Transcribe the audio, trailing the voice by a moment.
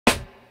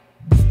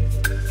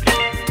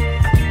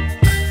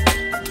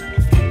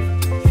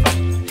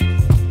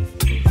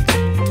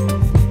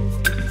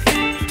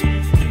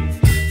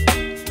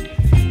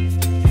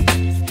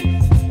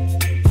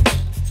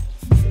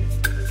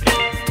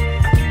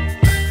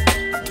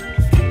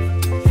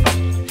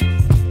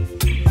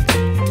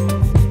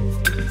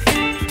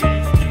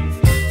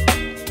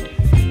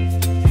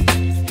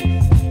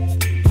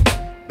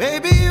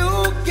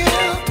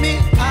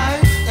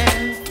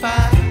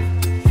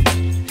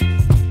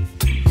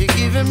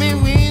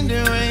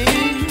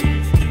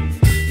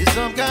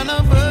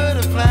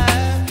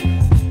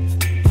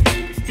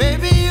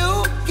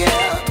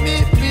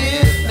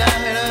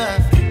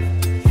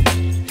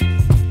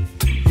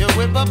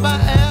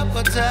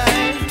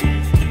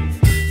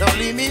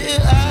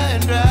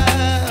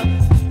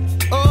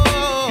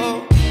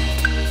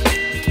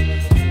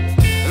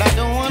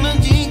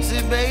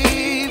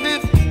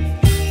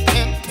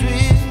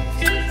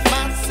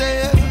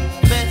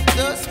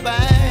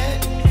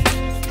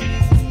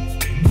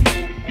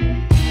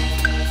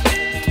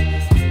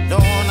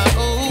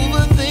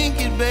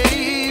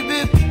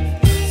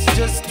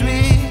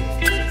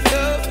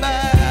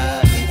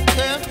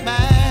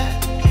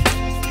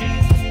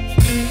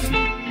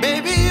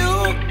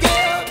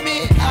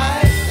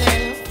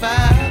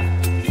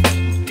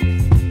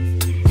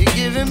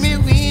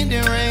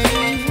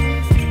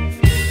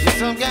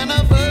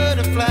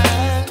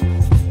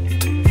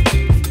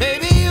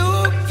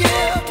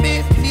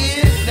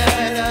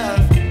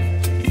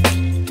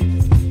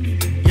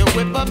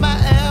up my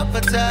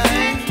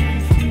appetite.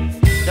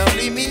 Don't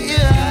leave me here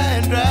high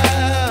and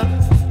dry.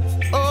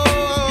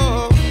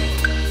 Oh,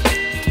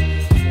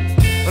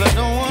 but I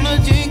don't wanna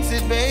jinx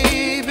it,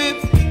 baby.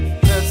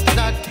 Let's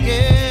not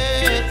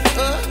get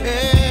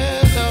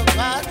ahead of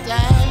my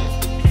time.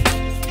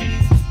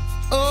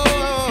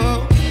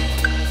 Oh,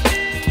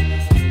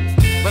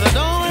 but I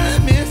don't wanna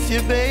miss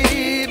you,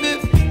 baby.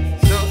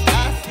 So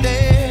I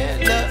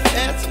stand up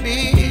and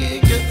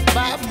speak just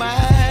my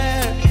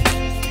mind.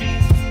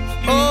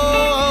 Oh.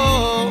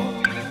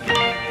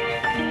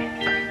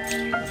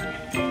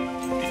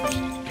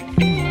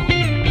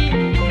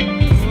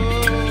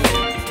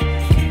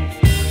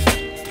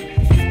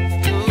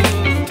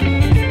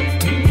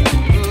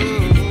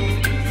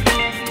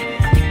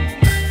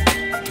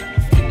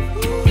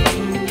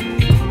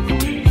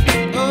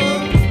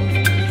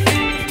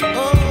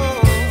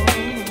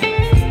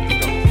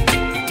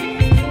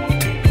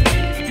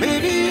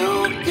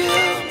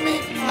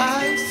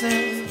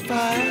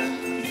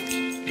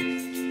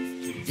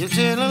 You're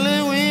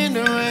chilling wind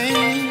and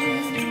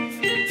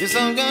rain. You're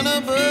some kind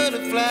of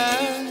butterfly.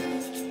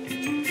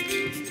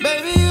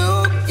 Baby, you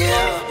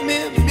give me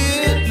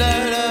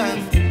midnight.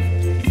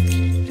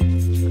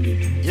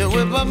 You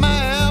whip up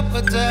my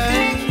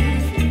appetite.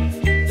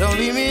 Don't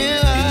leave me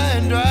here high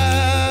and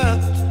dry.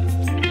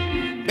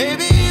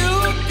 Baby, you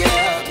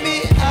give me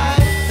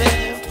ice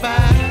and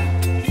fire.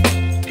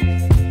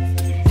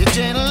 You're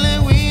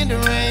channeling wind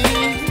and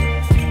rain.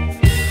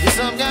 You're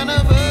some kind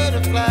of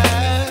butterfly.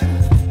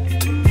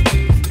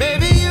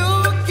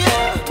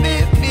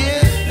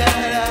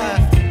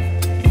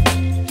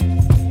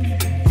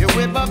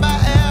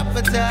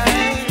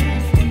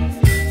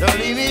 Don't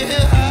leave me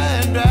here high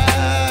and dry.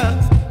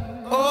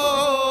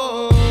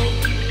 Oh,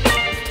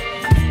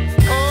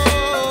 oh,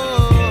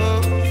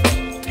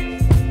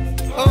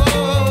 oh,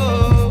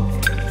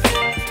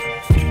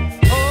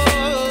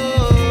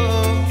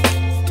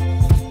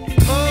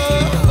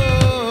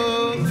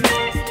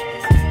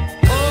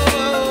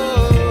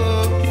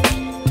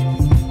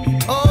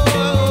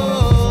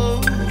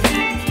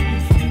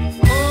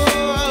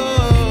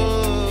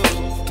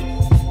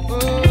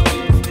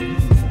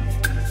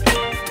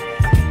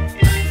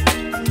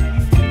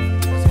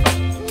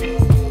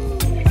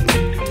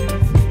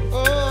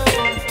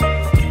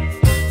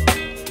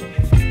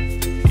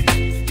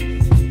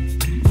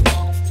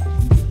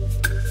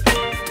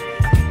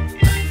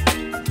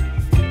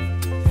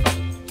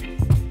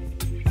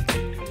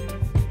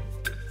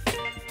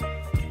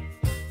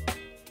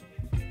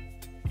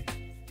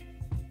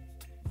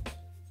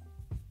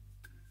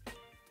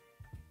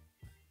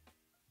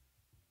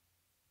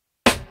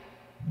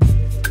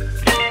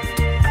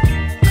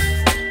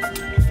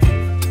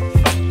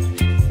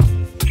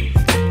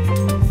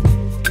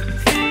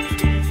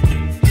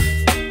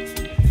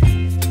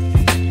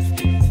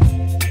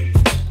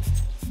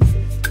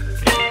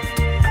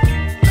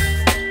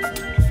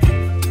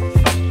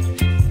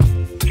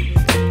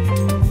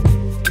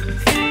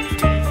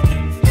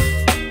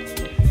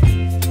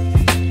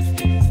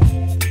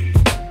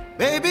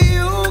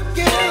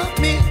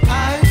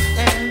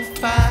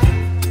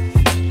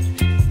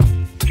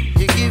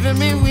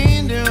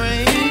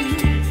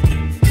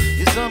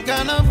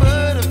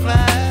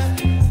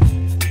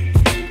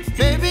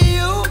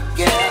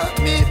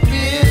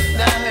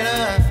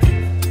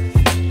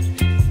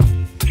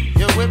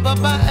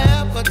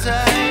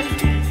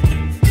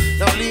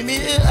 don't leave me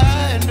here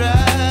high and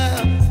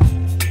dry.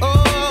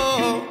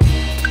 Oh,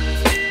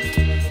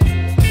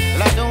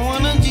 well, I don't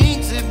wanna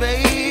jinx it,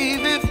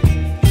 baby,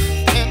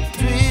 and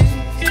twist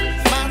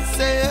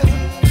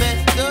myself at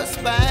the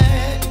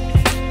spine.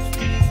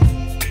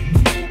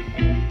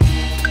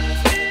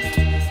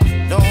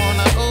 Don't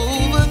wanna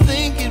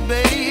overthink it,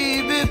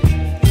 baby.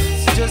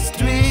 It's just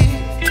twist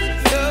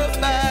your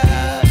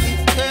body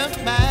and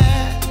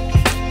mine.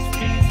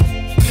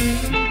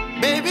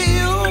 Baby,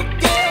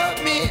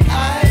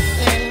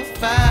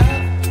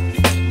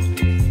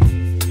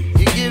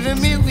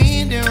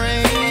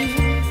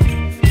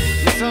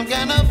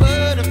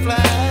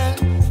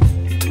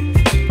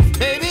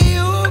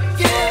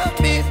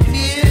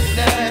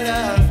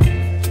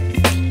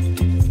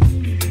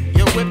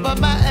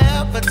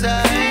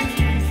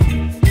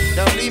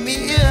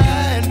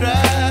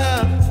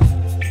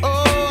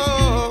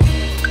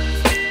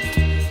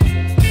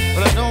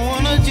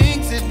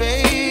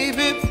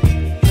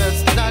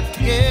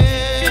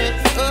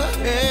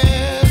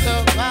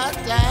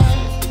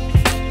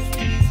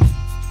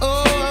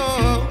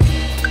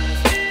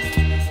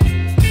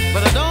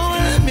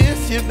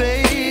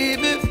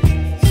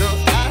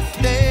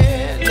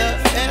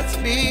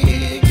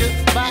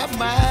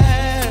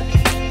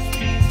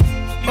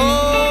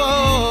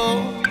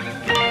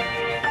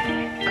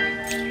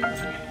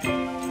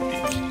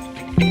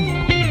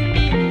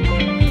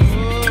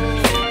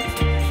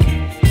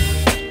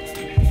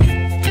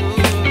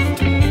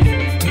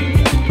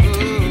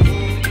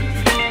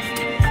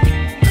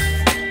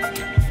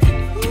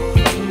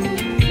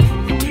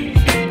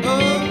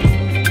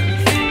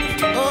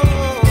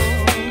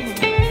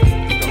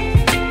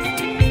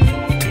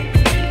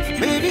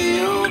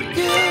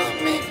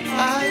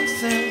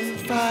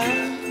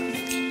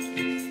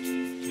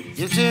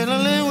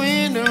 chilling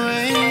wind and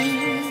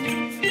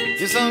rain.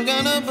 You're some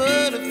kind of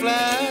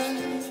butterfly.